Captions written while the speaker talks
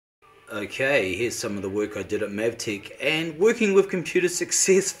Okay, here's some of the work I did at Mavtech and working with computers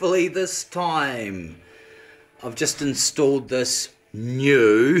successfully this time. I've just installed this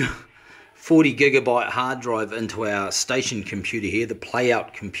new 40 gigabyte hard drive into our station computer here, the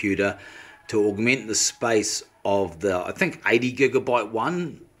playout computer, to augment the space of the, I think, 80 gigabyte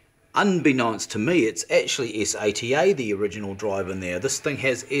one. Unbeknownst to me, it's actually SATA, the original drive in there. This thing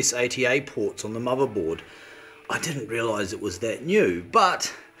has SATA ports on the motherboard. I didn't realize it was that new,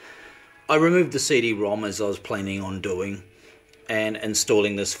 but I removed the CD-ROM as I was planning on doing and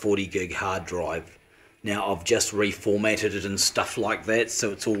installing this 40 gig hard drive. Now I've just reformatted it and stuff like that,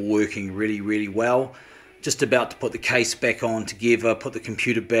 so it's all working really well. Just about to put the case back on together, put the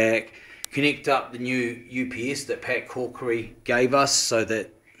computer back, connect up the new UPS that Pat Corkery gave us so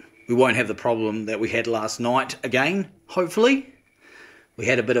that we won't have the problem that we had last night again, hopefully. We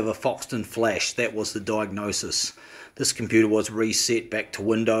had a bit of a Foxton flash, that was the diagnosis. This computer was reset back to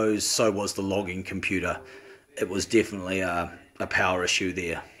Windows, so was the logging computer. It was definitely a power issue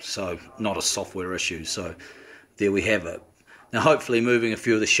there, so not a software issue, so there we have it. Now hopefully moving a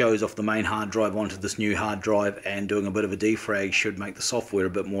few of the shows off the main hard drive onto this new hard drive and doing a bit of a defrag should make the software a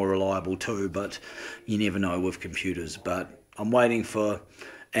bit more reliable too, but you never know with computers. But I'm waiting for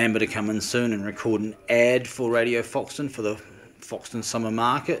Amber to come in soon and record an ad for Radio Foxton for the Foxton Summer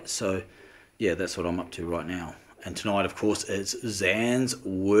Market, so yeah, that's what I'm up to right now. And tonight, of course, is Zan's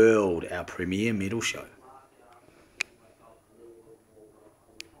World, our premiere metal show.